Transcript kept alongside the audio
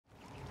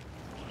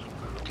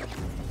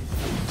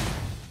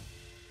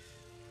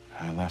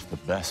left the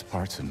best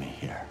parts of me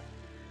here.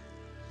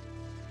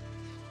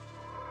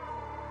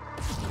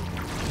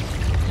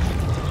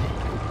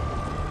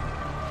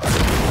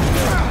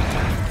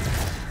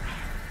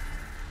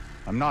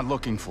 I'm not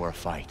looking for a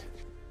fight.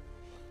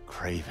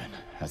 Kraven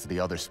has the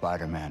other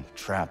Spider-Man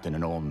trapped in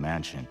an old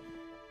mansion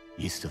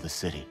east of the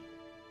city.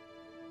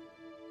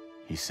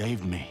 He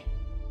saved me.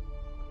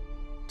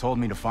 Told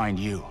me to find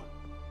you.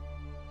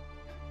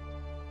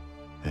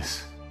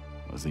 This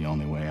was the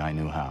only way I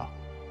knew how.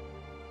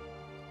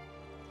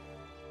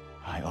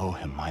 I owe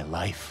him my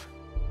life.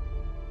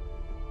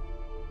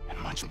 And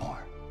much more.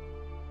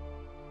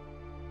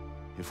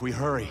 If we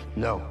hurry...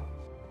 No.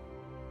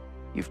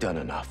 You've done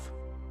enough.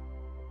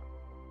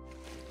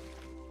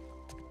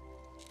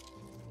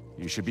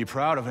 You should be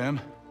proud of him.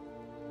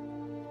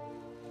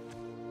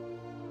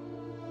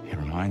 He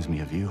reminds me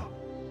of you.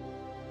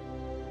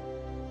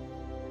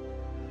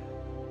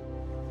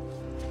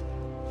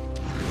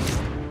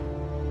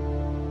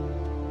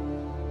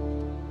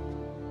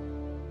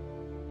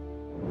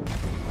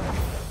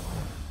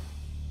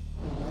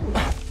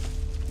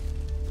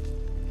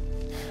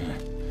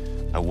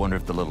 I wonder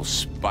if the little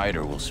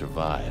spider will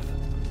survive.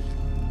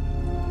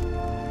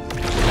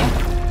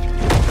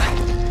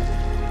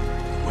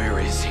 Where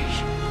is he?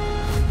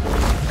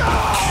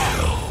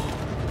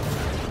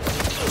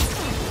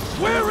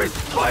 Where is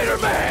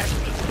Spider-Man?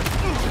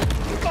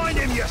 Find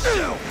him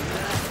yourself!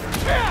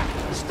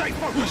 Stay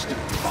focused!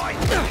 Fight!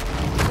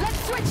 Let's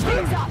switch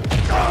things up!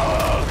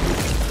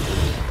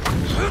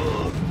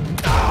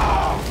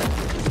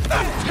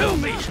 Tell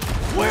me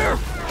where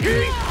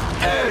he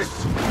is!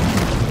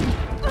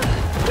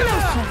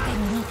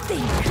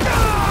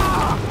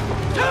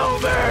 Tell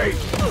me!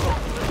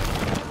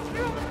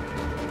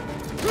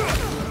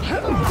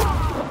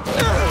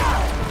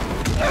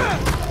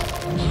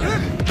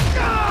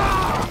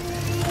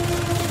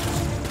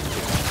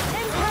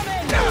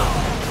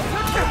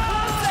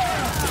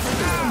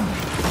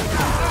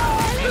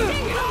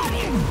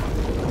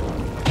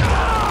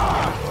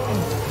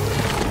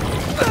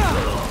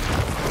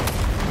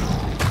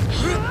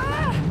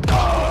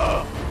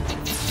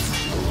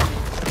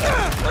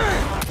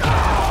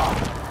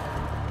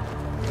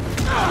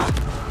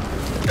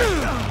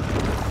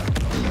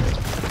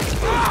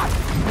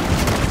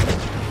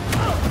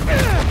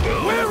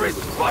 Where is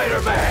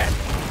Spider-Man?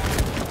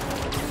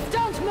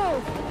 Don't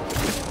move!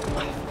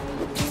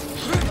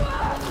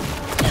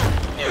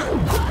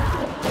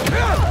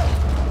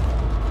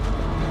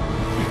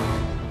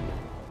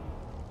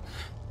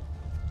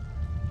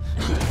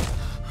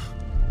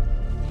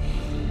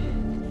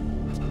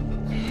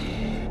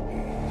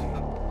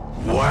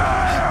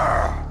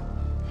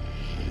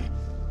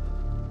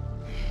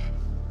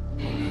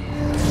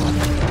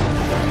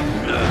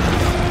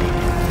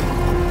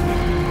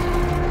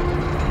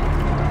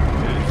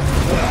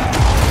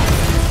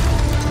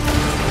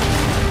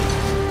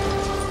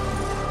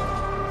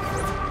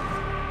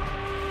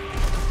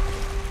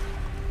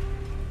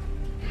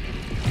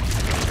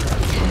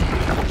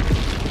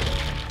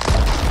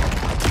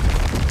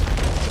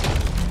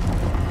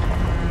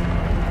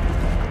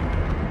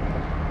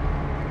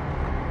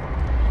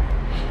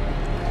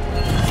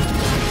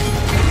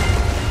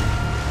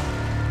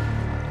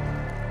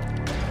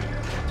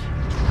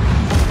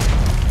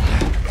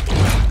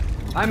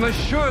 I'm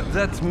assured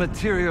that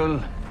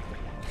material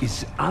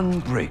is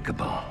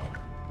unbreakable.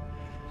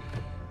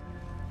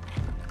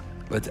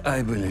 But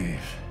I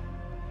believe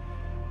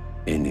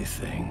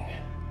anything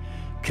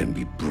can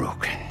be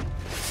broken.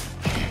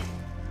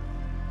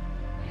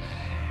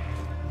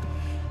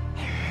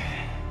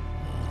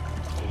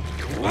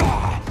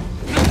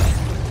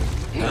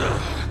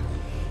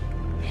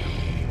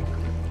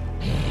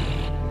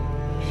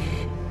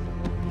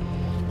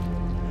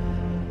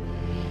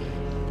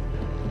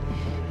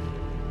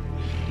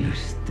 You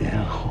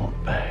still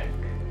hold back.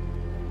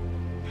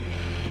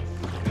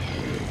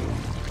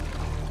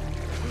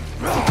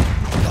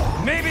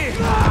 Maybe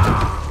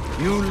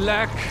you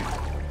lack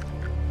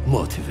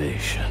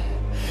motivation.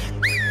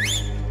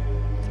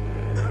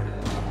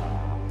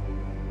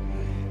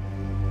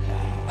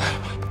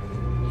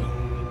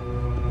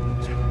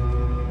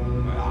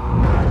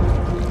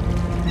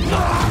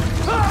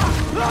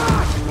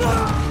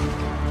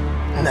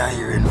 Now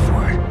you're in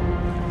for it.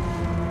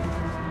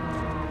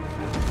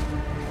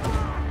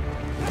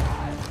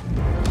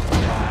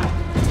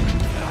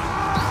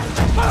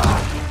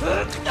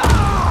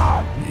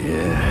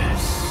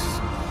 Yes.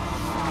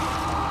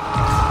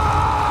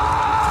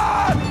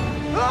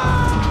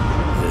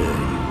 There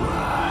you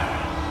are.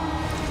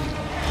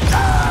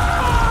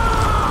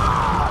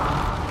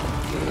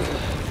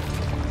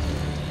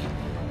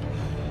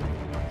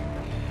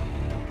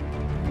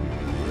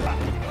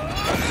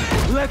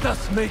 Let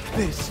us make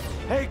this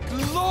a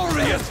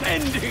glorious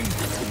ending!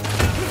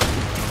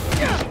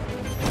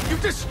 You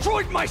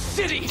destroyed my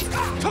city!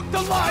 Took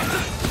the lives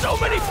of so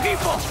many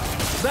people!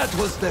 That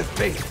was their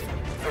fate,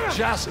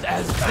 just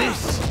as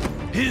this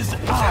is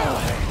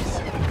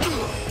ours.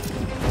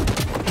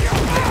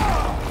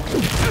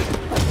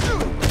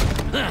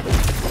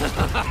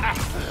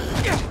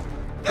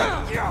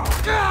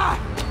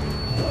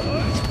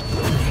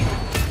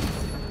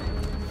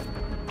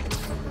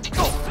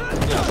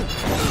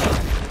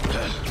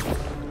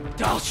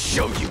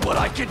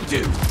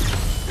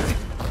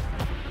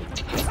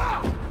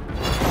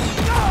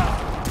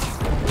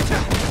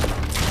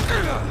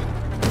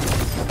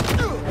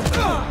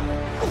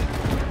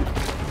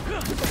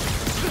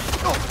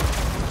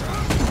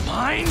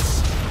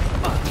 Mines?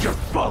 Your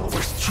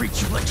followers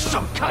treat you like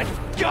some kind of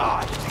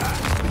god!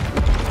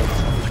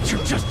 But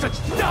you're just a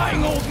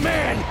dying old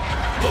man,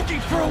 looking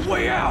for a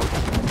way out!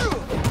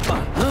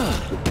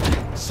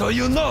 So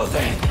you know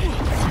then?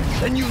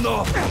 Then you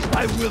know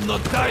I will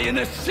not die in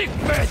a sick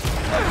bed!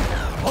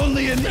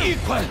 Only an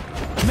equal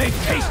may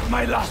taste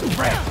my last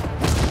breath!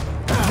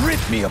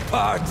 Rip me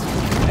apart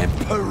and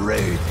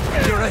parade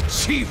your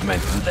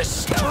achievement to the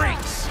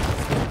streets!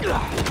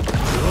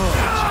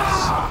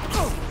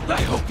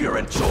 I hope you're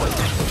enjoying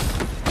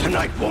it.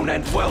 Tonight won't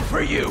end well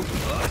for you.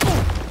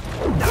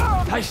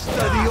 I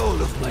study all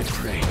of my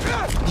prey.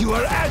 You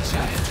are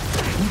agile,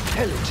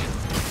 intelligent,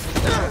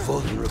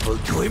 vulnerable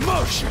to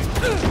emotion.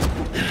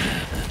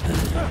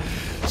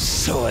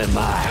 So am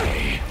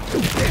I.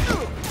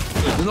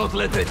 Do not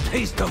let the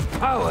taste of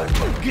power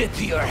get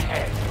to your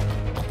head.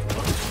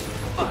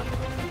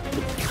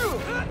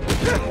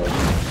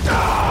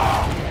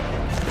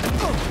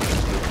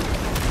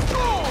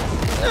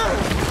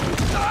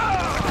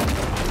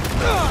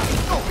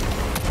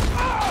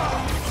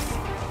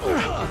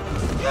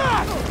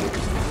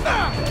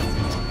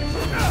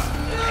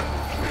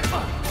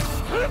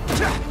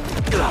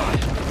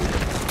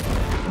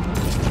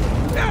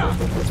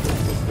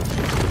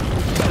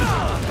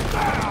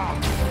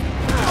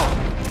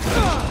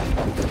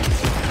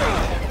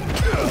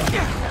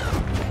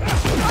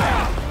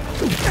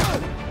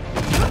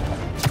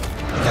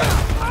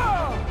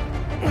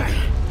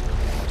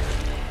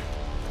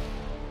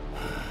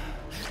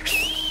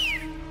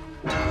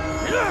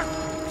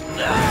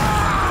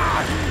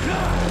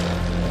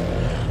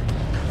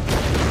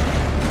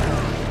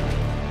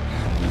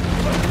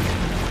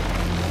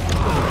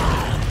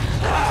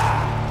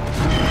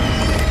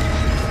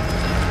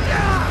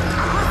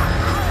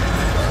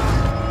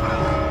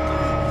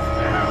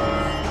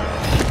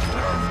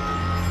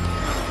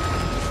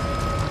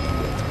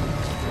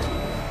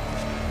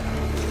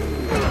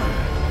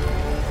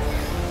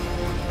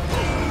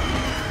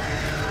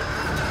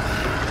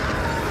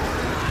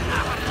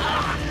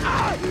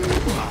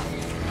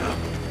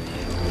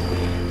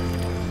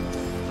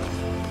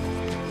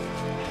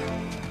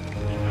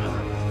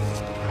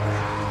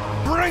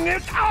 Bring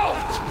it out!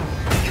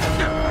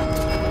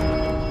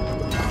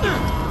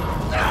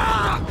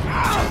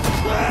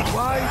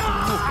 Why do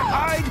you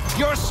hide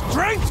your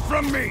strength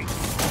from me?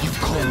 You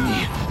call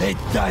me a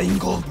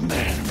dying old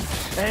man,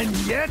 and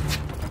yet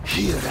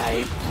here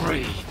I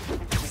breathe.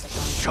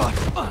 Shut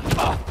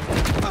up!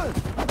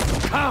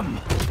 Come,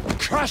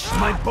 crush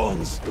my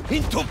bones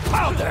into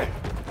powder!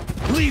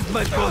 Leave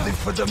my body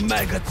for the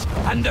maggots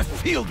and the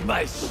field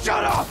mice!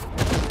 Shut up!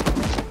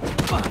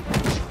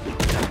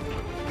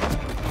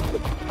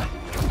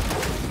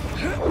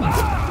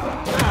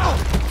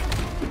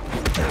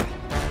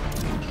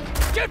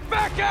 Get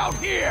back out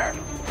here!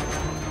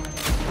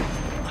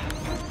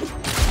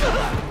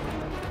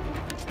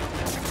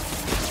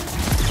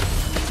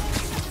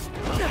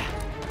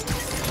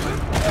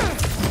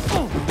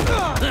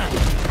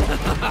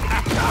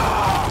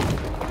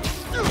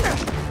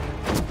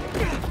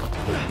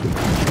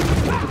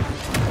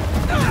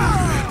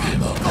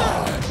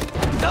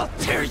 They'll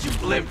tear you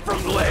limb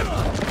from limb!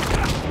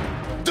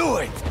 Do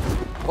it!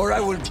 Or I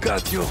will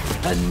gut you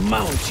and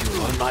mount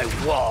you on my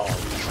wall.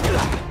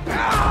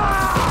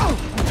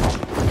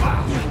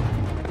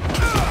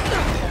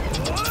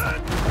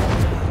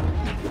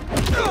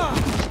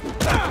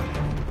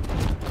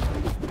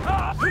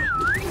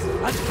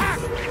 Attack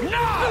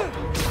now!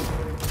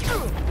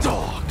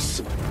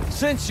 Dogs!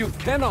 Since you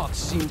cannot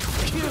seem to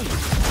kill you,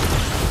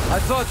 I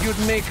thought you'd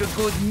make a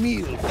good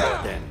meal for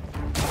them.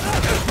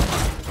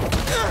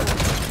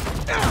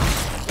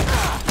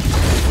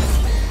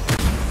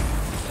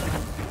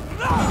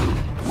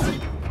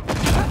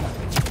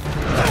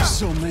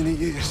 So many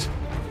years,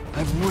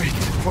 I've waited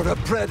for a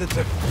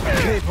predator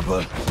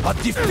capable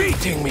of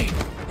defeating me.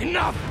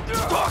 Enough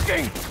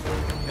talking!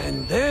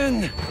 And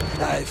then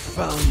I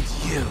found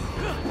you.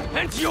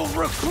 And you'll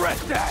regret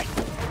that!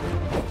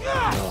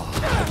 No,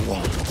 I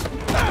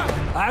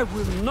won't. I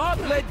will not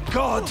let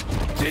God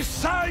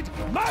decide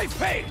my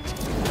fate!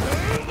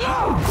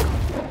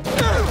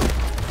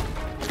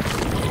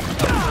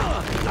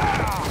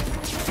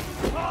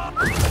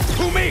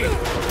 To me!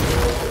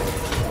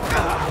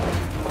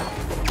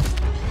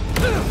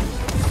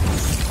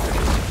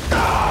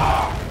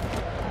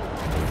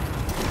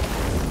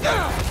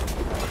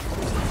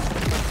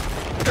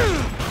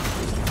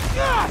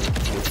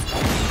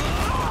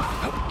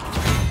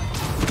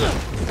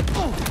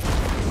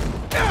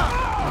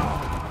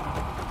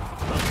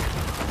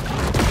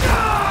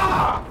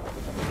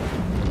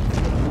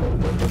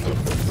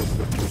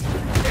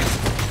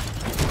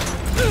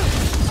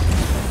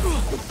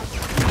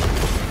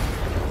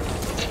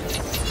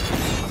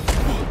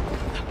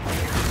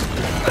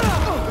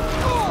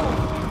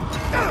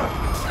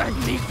 I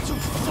need to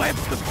flip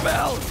the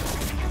bell!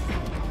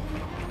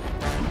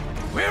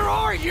 Where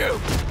are are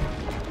you?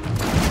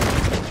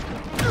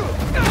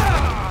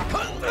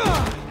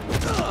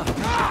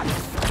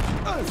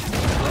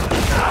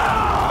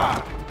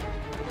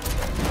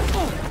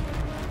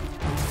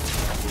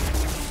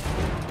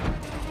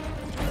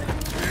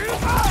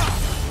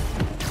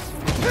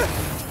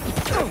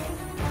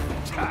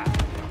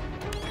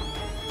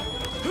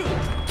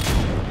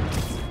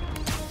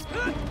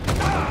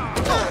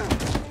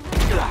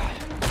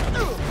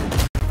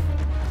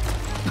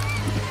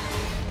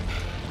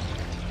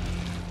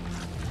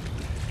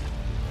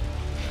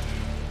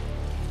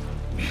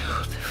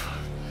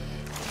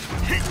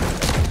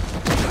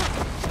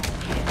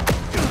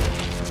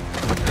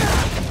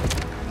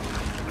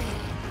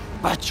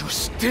 But you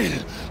still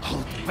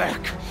hold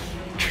back.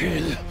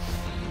 Kill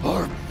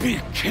or be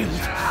killed.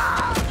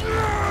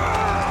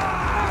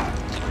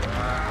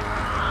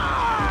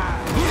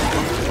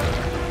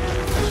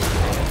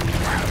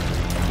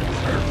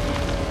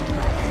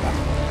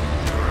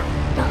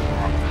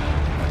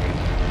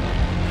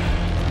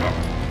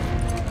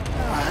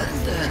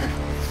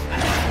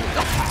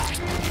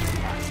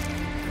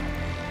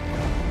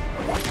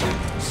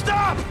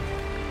 Stop!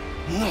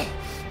 No.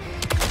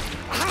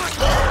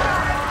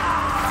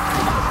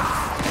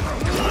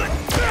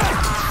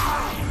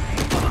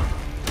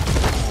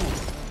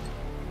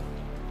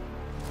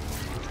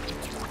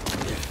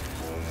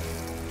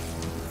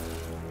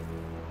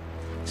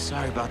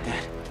 Sorry about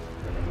that.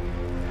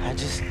 I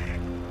just...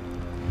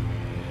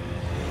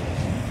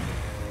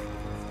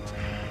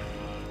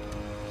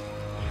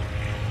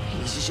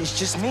 It's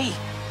just me.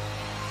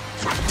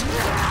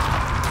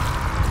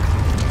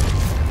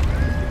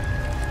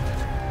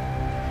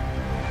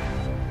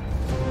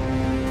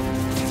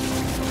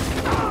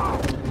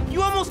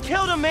 You almost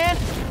killed him, man!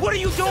 What are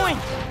you doing?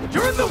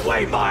 You're in the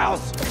way,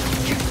 Miles!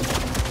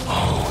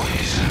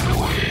 Always in the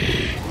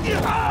way.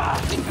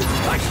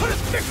 I could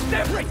have fixed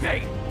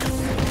everything!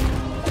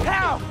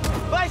 How?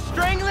 By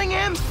strangling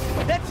him?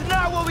 That's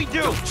not what we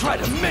do! Don't try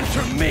to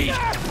mentor me!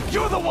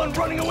 You're the one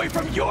running away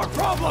from your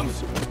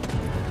problems!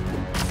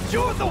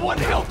 You're the one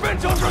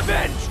hell-bent on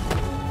revenge!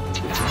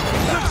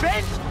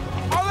 Revenge?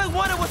 All I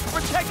wanted was to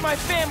protect my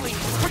family!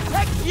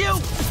 Protect you!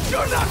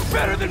 You're not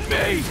better than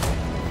me!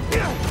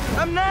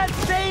 I'm not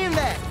saying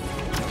that!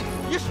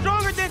 You're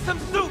stronger than some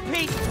soup,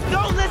 Pete!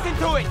 Don't listen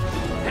to it!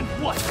 And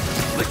what?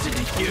 Listen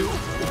to you?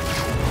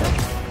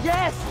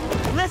 Yes!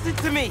 Listen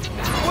to me!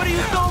 What are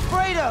you so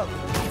afraid of?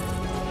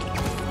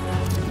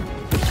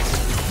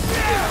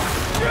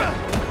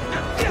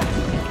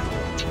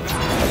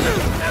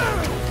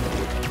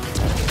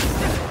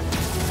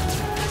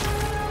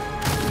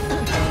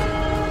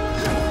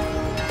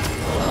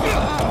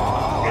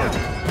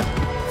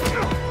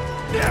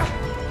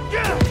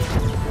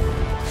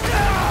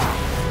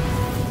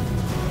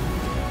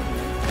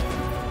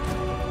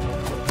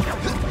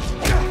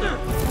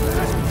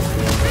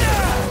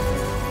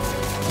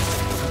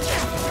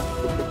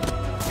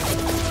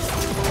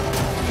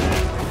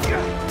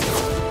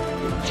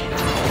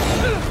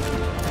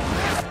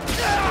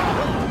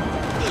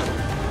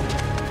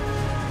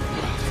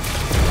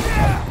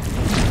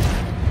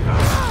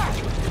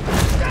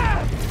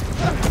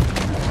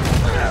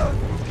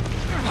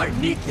 I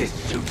need this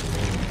suit.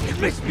 It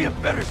makes me a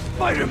better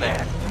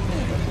Spider-Man.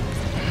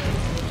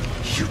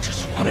 You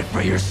just want it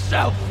for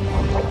yourself.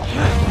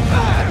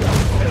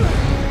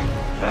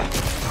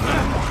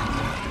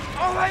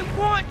 All I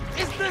want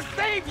is to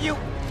save you!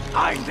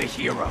 I'm the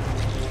hero.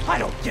 I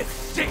don't get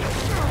saved.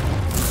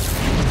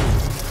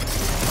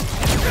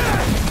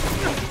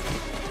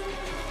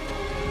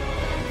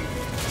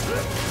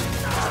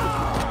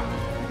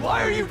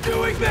 Why are you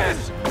doing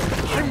this?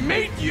 I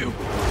made you.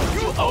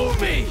 You owe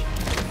me.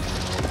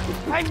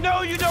 I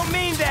know you don't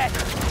mean that!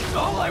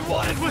 All I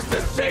wanted was to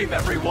save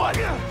everyone.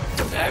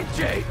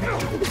 MJ,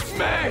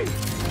 May.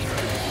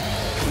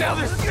 Now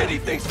the city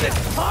thinks that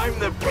I'm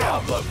the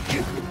problem.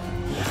 You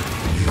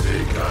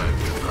think I'm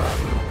the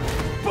problem?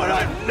 But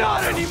I'm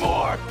not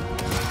anymore.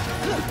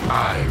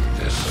 I'm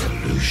the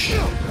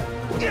solution.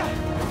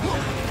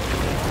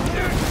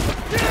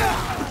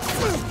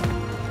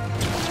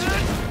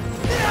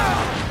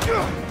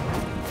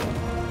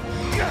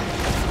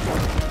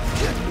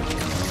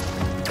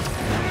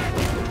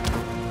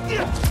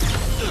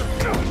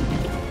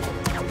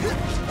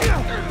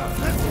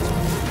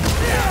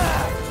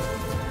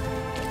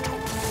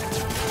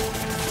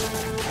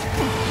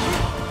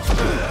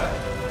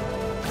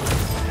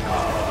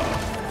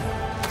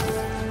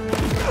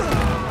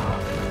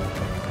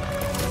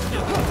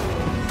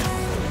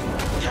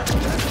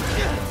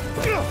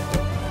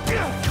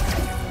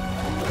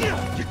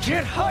 You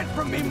can't hide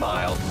from me,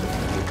 Miles.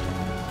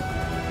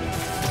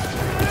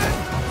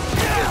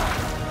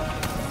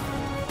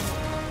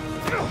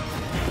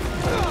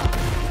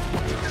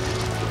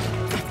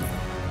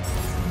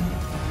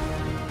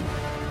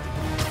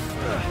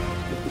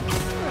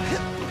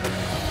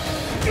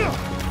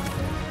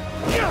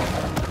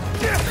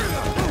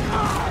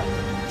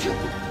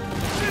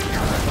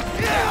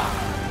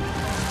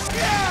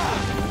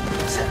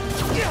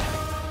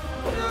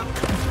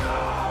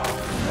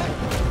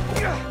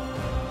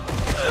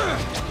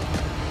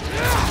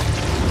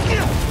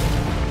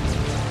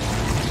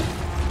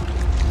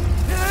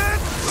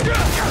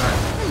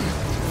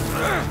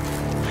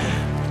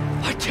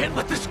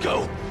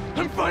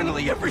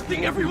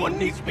 everything everyone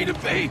needs me to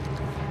be.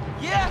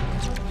 Yeah?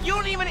 You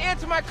don't even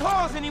answer my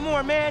calls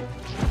anymore, man.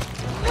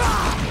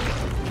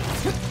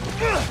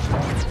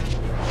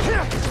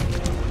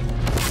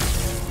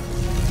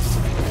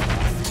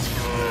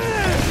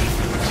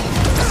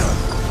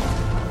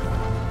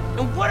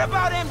 And what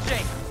about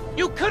MJ?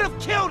 You could have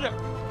killed her!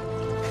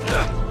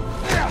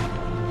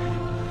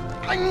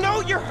 I know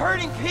you're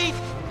hurting, Pete,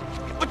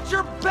 but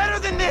you're better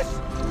than this!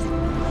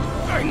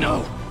 I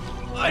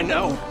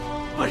know,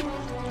 but...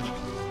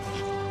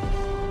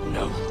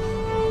 No.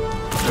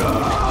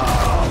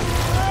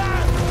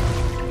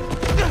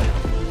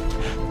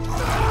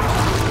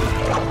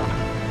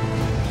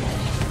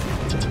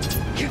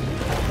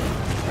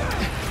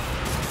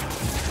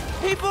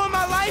 People in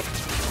my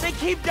life, they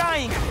keep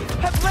dying.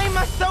 I blame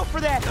myself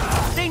for that.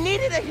 They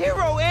needed a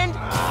hero, and if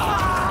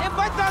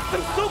I thought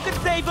some suit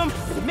could save them,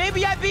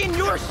 maybe I'd be in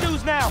your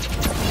shoes now.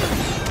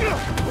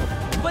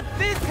 But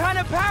this kind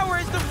of power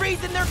is the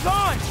reason they're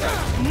gone.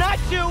 Not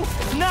you,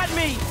 not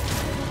me.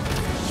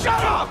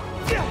 Shut up!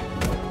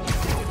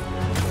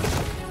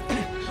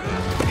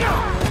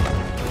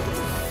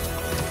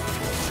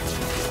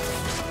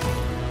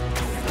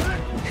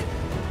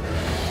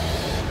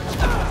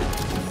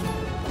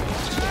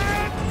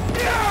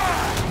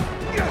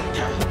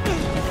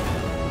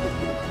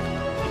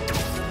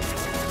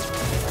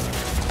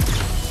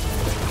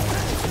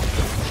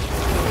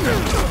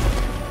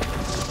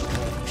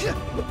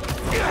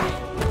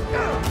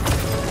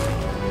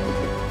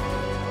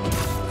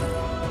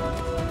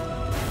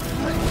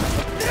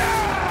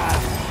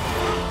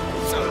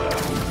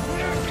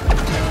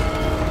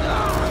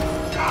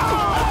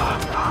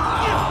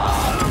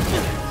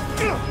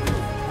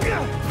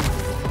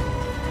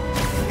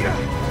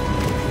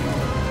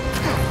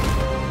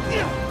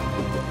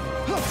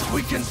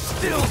 We can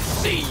still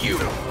see you!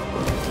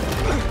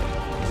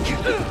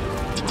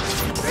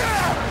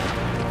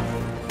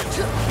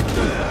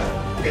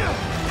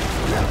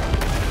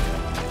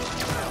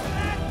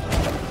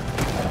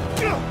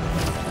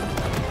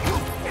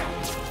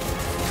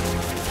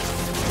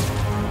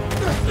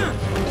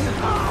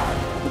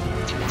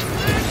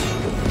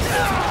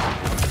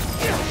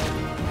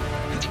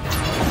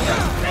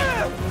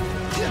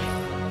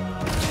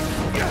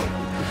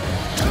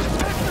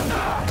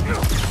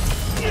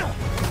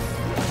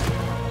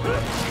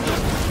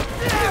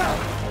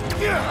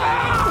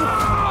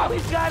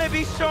 We've gotta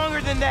be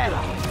stronger than that.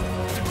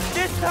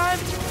 This time,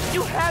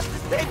 you have to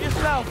save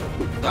yourself.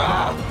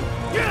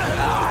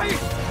 I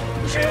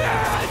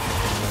can't!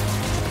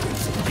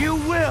 You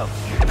will.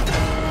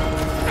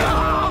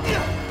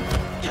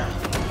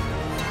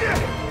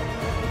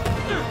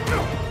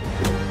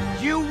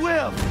 You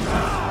will.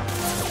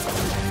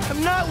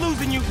 I'm not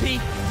losing you,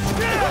 Pete.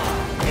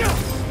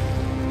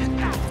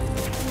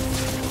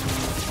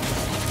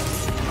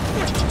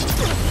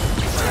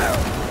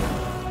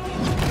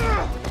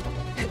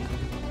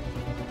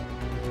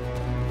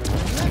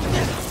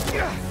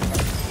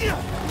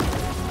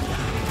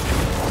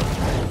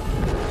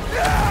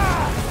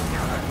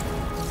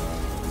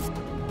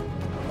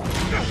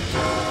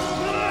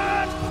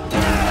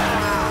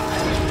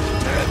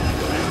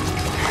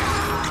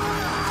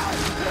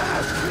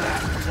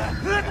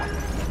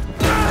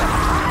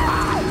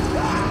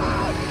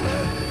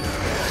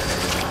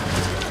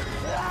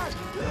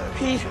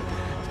 Pete,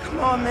 come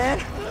on, man.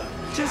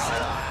 Just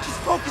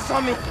focus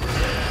on me.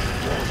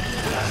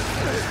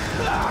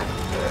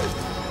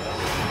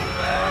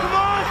 Come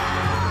on!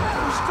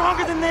 I'm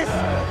stronger than this.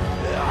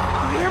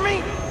 You hear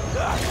me?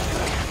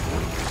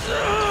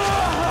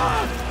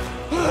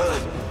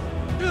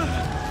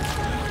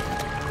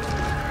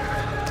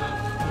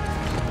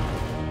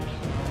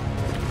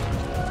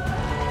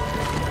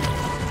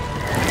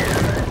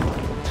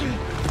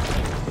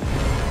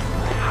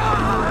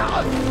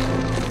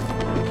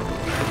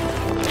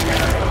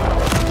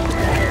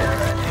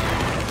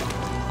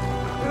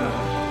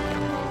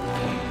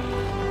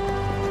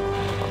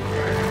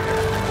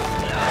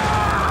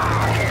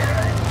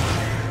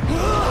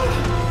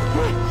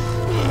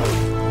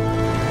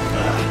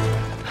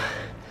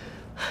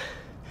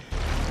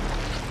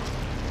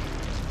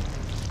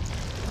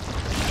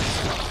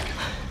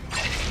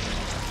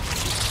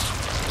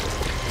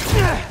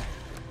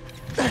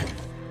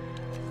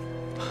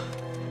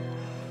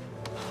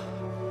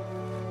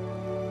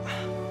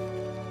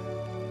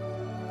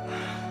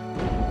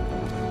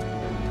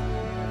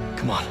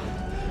 Come on,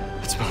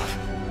 let's move.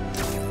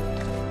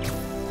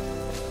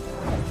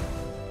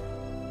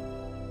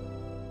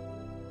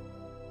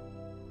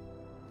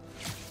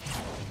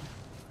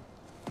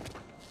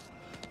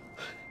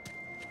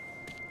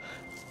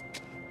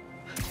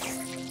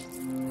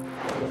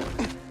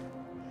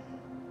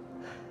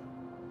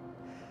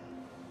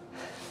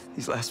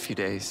 These last few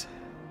days...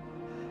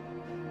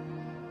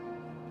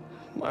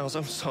 Miles,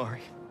 I'm sorry.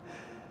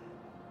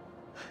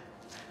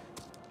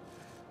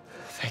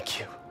 Thank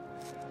you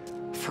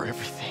for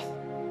everything.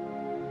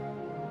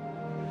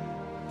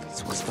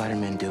 It's what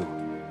Spider-Man do.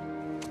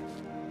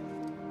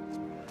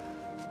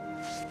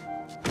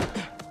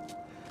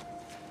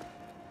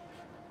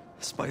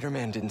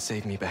 Spider-Man didn't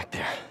save me back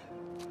there.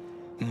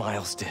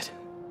 Miles did.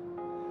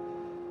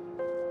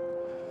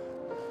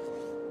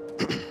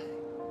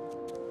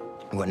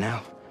 What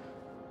now?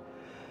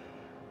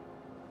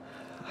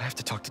 I have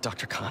to talk to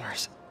Dr.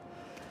 Connors.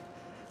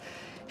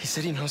 He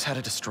said he knows how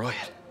to destroy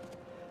it.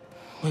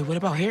 Wait, what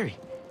about Harry?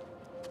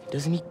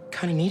 Doesn't he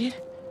kind of need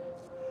it?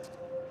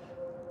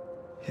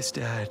 His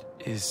dad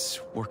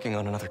is working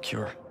on another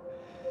cure.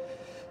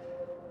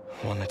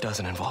 One that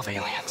doesn't involve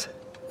aliens.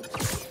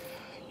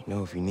 You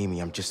know, if you need me,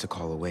 I'm just a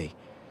call away.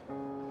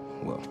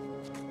 Well,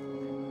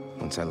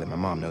 once I let my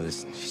mom know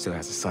this, she still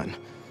has a son.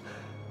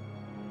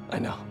 I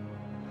know.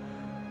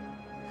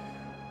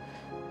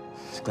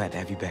 Just glad to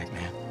have you back,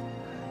 man.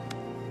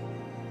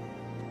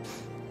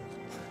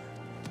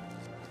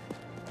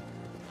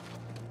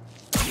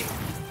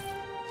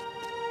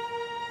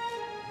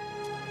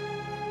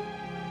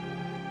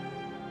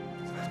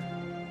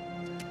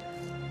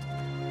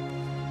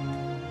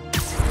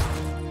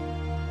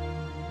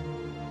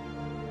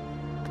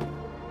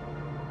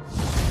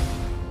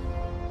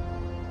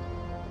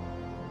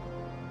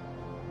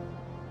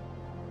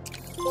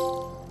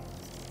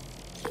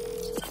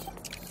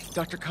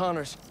 Dr.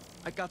 Connors,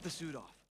 I got the suit off.